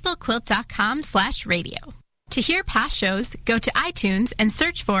allpeoplequilt.com/radio. To hear past shows, go to iTunes and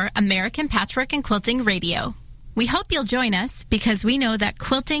search for American Patchwork and Quilting Radio. We hope you'll join us because we know that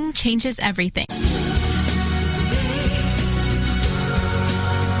quilting changes everything.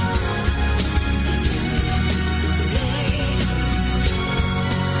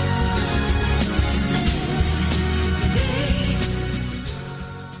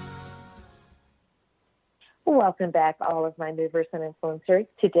 Welcome back, all of my movers and influencers.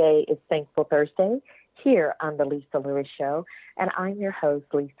 Today is Thankful Thursday here on the Lisa Lewis Show, and I'm your host,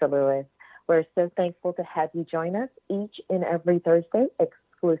 Lisa Lewis. We're so thankful to have you join us each and every Thursday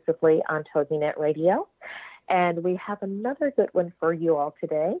exclusively on TogiNet Radio. And we have another good one for you all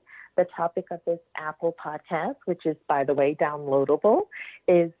today. The topic of this Apple podcast, which is, by the way, downloadable,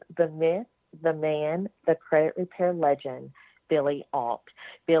 is the myth, the man, the credit repair legend, Billy Alt.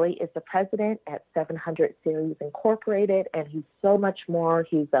 Billy is the president at 700 Series Incorporated, and he's so much more.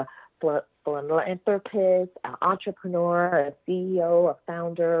 He's a philanthropist, an entrepreneur, a CEO, a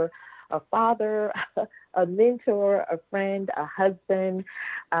founder, a father, a mentor, a friend, a husband.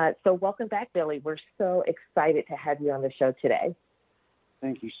 So welcome back, Billy. We're so excited to have you on the show today.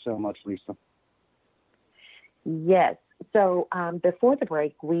 Thank you so much, Lisa. Yes. So before the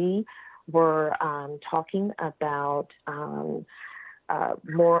break, we were talking about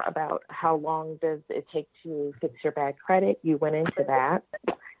more about how long does it take to fix your bad credit. You went into that.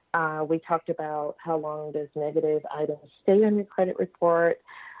 We talked about how long does negative items stay on your credit report.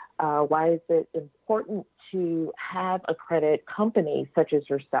 Why is it important to have a credit company such as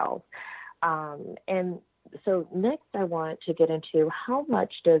yourself? And so next I want to get into how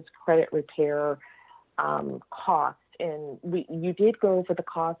much does credit repair cost? And you did go over the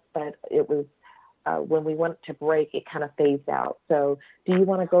cost, but it was when we went to break, it kind of phased out. So do you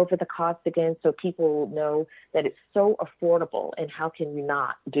want to go over the cost again so people know that it's so affordable, and how can you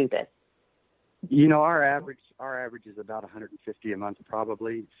not do this? You know, our average is about $150 a month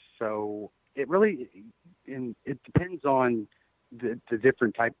probably. So it really, it depends on the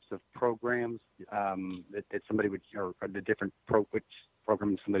different types of programs that somebody would, or the different which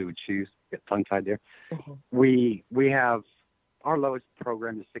program somebody would choose. Get tongue tied there. Mm-hmm. We have, our lowest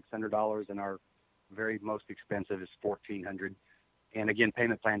program is $600, and our very most expensive is $1,400. And again,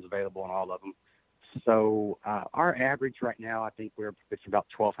 payment plans available on all of them. So our average right now, I think it's about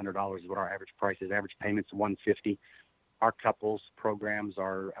 $1,200 is what our average price is. Average payment's $150. Our couples programs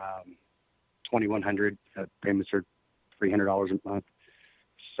are $2,100. Payments are $300 a month.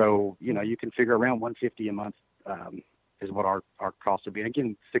 So you know, you can figure around $150 a month is what our cost would be. And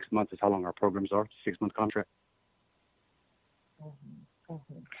again, 6 months is how long our programs are. 6-month contract. Mm-hmm.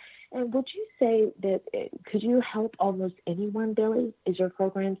 Mm-hmm. And would you say that could you help almost anyone, Billy? Is your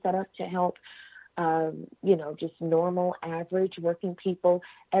program set up to help? Just normal, average working people,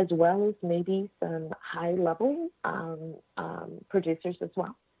 as well as maybe some high-level producers as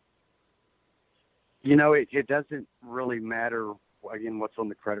well? You know, it doesn't really matter, again, what's on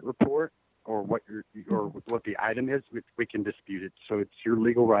the credit report or what what the item is. We can dispute it. So it's your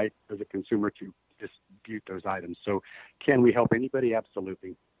legal right as a consumer to dispute those items. So can we help anybody?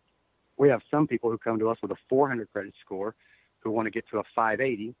 Absolutely. We have some people who come to us with a 400 credit score who want to get to a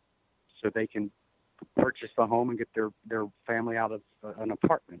 580 so they can purchase a home and get their family out of an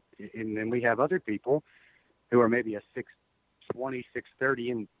apartment. And then we have other people who are maybe a 620,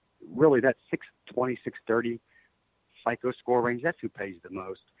 630, and really that 620, 630 FICO score range, that's who pays the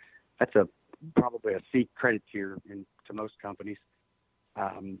most. That's probably a C credit tier to most companies.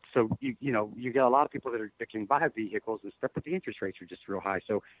 So you got a lot of people that can buy vehicles and stuff, but the interest rates are just real high.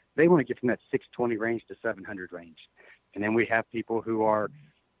 So they want to get from that 620 range to 700 range. And then we have people who are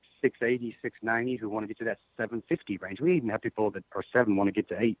 680, 690 who want to get to that 750 range. We even have people that are 7 want to get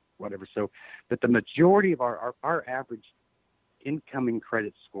to 8, whatever. So, but the majority of our average incoming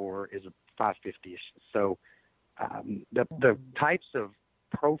credit score is a 550-ish. So the types of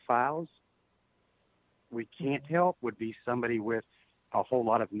profiles we can't help would be somebody with a whole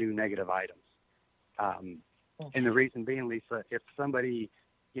lot of new negative items. And the reason being, Lisa, if somebody,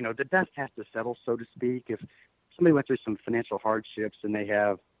 the dust has to settle, so to speak. If somebody went through some financial hardships and they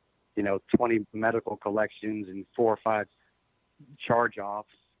have 20 medical collections and 4 or 5 charge-offs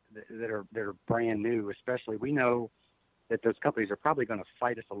that are brand new, especially, we know that those companies are probably going to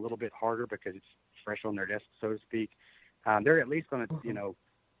fight us a little bit harder because it's fresh on their desk, so to speak. They're at least going to,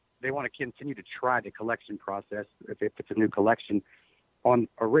 they want to continue to try the collection process if it's a new collection. On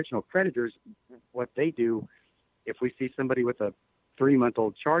original creditors, what they do, if we see somebody with a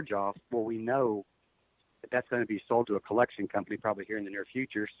 3-month-old charge-off, well, we know that that's going to be sold to a collection company probably here in the near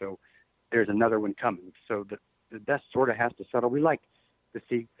future, so there's another one coming. So the dust sort of has to settle. We like to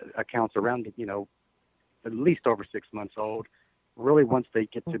see accounts around, at least over 6 months old. Really, once they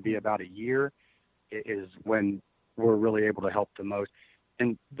get to be about a year is when we're really able to help the most.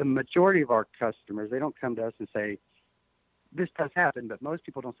 And the majority of our customers, they don't come to us and say, this does happen, but most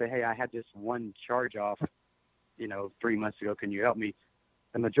people don't say, hey, I had this one charge-off, 3 months ago. Can you help me?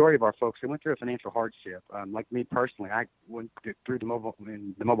 The majority of our folks, they went through a financial hardship. Like me personally, I went through the mobile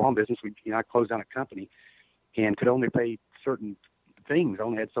home business. I closed down a company and could only pay certain things. I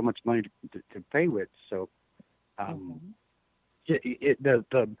only had so much money to pay with. So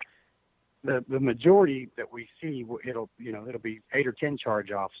the majority that we see, it'll be 8 or 10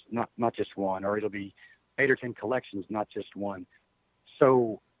 charge-offs, not just one, or it'll be 8 or 10 collections, not just one.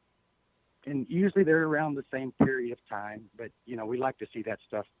 So, and usually they're around the same period of time, but we like to see that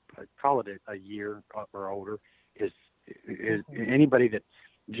stuff. Call it a year or older. Is anybody that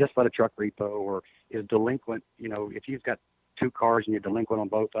just let a truck repo or is delinquent? If you've got 2 cars and you're delinquent on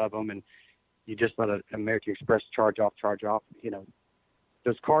both of them, and you just let an American Express charge off.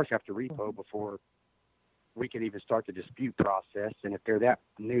 Those cars have to repo before we can even start the dispute process. And if they're that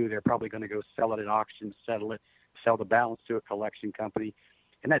new, they're probably going to go sell it at auction, settle it, sell the balance to a collection company.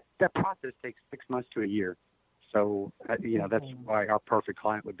 And that process takes 6 months to a year. So, that's why our perfect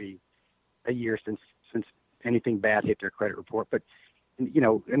client would be a year since anything bad hit their credit report. But,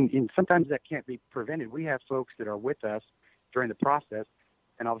 and sometimes that can't be prevented. We have folks that are with us during the process,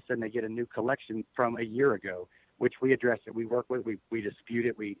 and all of a sudden they get a new collection from a year ago, which we address it. We work with, we dispute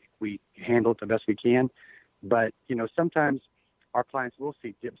it, we handle it the best we can. But, sometimes our clients will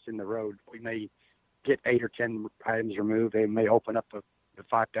see dips in the road. We may get 8 or 10 items removed. They may open up the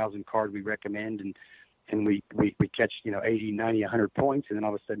 5,000 card we recommend, and we catch, 80, 90, 100 points, and then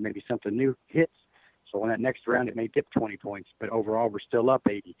all of a sudden maybe something new hits. So on that next round, it may dip 20 points, but overall we're still up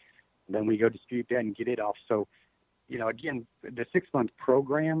 80. And then we go dispute that and get it off. So, again, the 6-month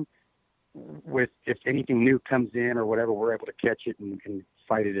program, with if anything new comes in or whatever, we're able to catch it and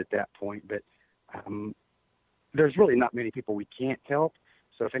fight it at that point. But there's really not many people we can't help.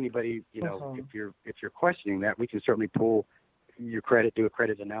 So if anybody, if you're questioning that, we can certainly pull your credit, do a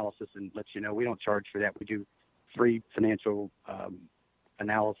credit analysis, and let you know. We don't charge for that. We do free financial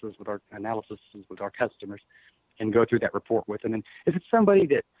analysis with our customers and go through that report with them. And if it's somebody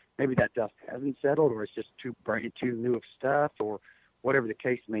that maybe that dust hasn't settled, or it's just too new of stuff, or whatever the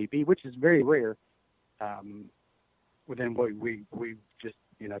case may be, which is very rare, then we just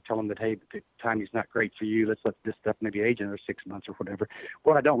tell them that, hey, the timing's not great for you. Let's let this stuff maybe age another 6 months or whatever.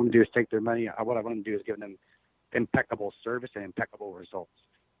 What I don't want to do is take their money. What I want to do is give them impeccable service and impeccable results.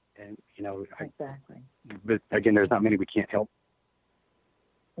 And exactly. But again, there's not many we can't help.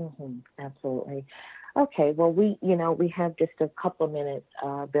 Absolutely. Okay. Well, we have just a couple of minutes,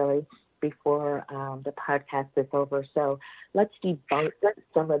 Billy, before the podcast is over. So let's debunk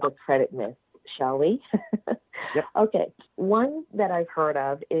some of the credit myths, shall we? Yep. Okay. One that I've heard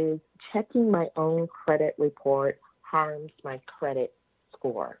of is checking my own credit report harms my credit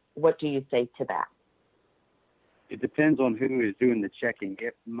score. What do you say to that? It depends on who is doing the checking.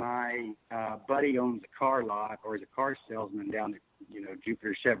 If my buddy owns a car lot or is a car salesman down at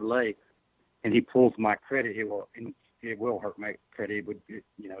Jupiter Chevrolet, and he pulls my credit, it will hurt my credit.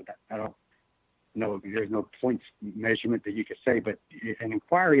 I don't know. There's no points measurement that you could say, but an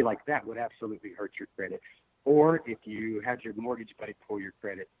inquiry like that would absolutely hurt your credit. Or if you had your mortgage buddy pull your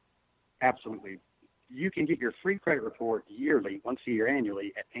credit, absolutely. You can get your free credit report yearly, once a year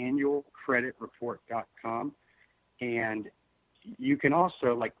annually, at annualcreditreport.com. And you can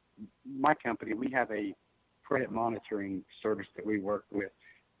also, like my company, we have a credit monitoring service that we work with.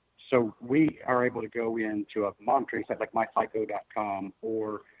 So we are able to go into a monitoring site like myfico.com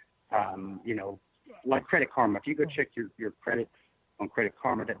or, like Credit Karma. If you go check your credit on Credit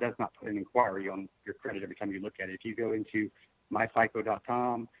Karma, that does not put an inquiry on your credit every time you look at it. If you go into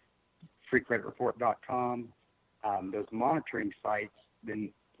myfico.com, freecreditreport.com, those monitoring sites,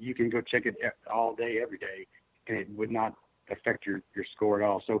 then you can go check it all day, every day, and it would not affect your score at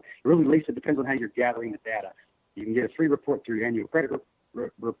all. So really, Lisa, it depends on how you're gathering the data. You can get a free report through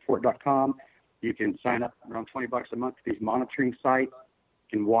annualcreditreport.com. You can sign up around $20 a month to these monitoring sites.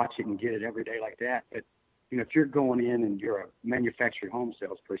 You can watch it and get it every day like that. But if you're going in and you're a manufactured home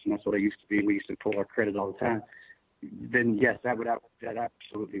salesperson, that's what I used to be. We used to pull our credit all the time. Then yes, that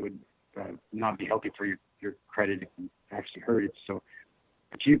absolutely would not be healthy for your credit. It can actually hurt it. So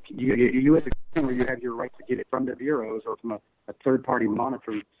But you as a consumer, you have your right to get it from the bureaus or from a third-party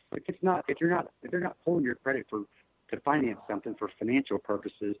monitor. But if they're not pulling your credit to finance something for financial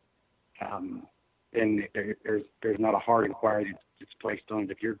purposes, then there's not a hard inquiry that's placed on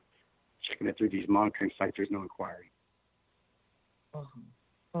it. If you're checking it through these monitoring sites, there's no inquiry.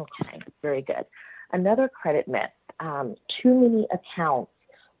 Okay, very good. Another credit myth, too many accounts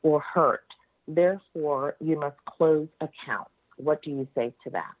will hurt. Therefore, you must close accounts. What do you say to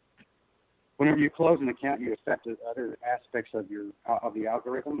that? Whenever you close an account, you affect other aspects of the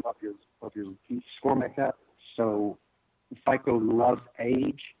algorithm of your score makeup. So FICO loves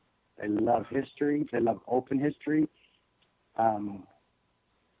age, they love history, they love open history.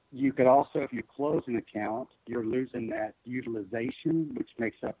 You could also, if you close an account, you're losing that utilization, which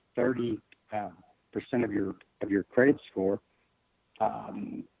makes up 30% of your credit score.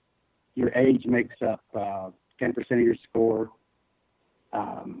 Your age makes up 10% of your score.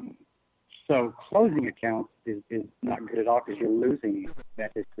 So closing accounts is not good at all because you're losing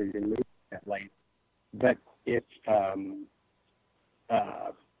that history, you're losing that late. But if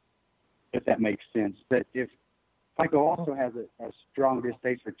that makes sense, but if FICO also has a strong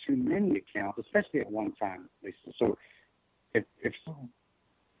distaste for too many accounts, especially at one time, Lisa. So if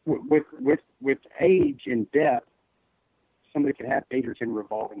with age and debt, somebody could have 8 or 10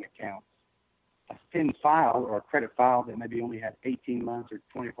 revolving accounts. A thin file or a credit file that maybe only had 18 months or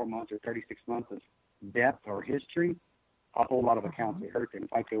 24 months or 36 months of debt or history, a whole lot of accounts would hurt them.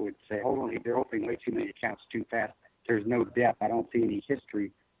 FICO would say, hold on, they're opening way too many accounts too fast. There's no depth. I don't see any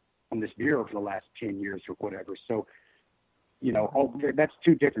history on this bureau for the last 10 years or whatever. So, that's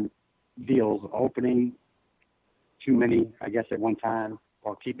two different deals, opening too many, I guess, at one time,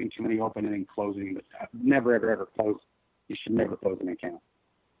 or keeping too many open and then closing. But never, ever close. You should never close an account.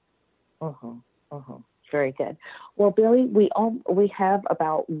 Very good. Well, Billy, we have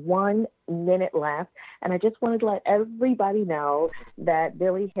about 1 minute left, and I just wanted to let everybody know that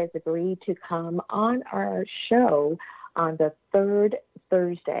Billy has agreed to come on our show on the third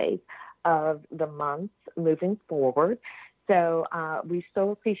Thursday of the month moving forward. So we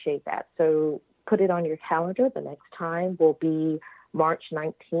so appreciate that. So put it on your calendar. The next time will be March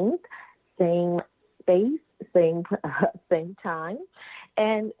 19th, same space, same time.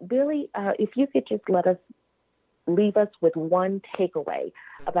 And Billy, if you could just leave us with one takeaway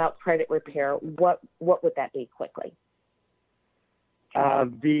about credit repair, what would that be quickly?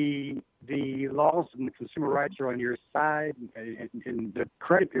 The laws and the consumer rights are on your side, and the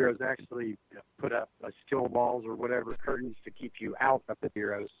credit bureaus actually put up steel walls or whatever curtains to keep you out of the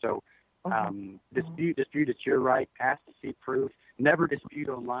bureaus. So dispute it's your right. Ask to see proof. Never dispute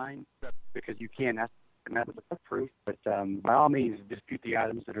online because you can ask for proof. But by all means, dispute the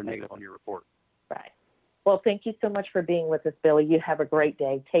items that are negative on your report. Right. Well, thank you so much for being with us, Billy. You have a great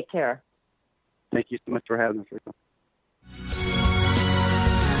day. Take care. Thank you so much for having us.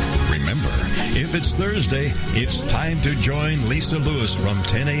 Remember, if it's Thursday, it's time to join Lisa Lewis from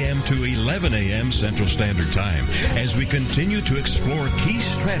 10 a.m. to 11 a.m. Central Standard Time as we continue to explore key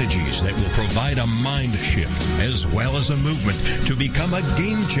strategies that will provide a mind shift as well as a movement to become a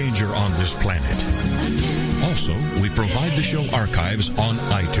game changer on this planet. Also, we provide the show archives on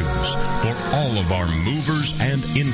iTunes for all of our movers and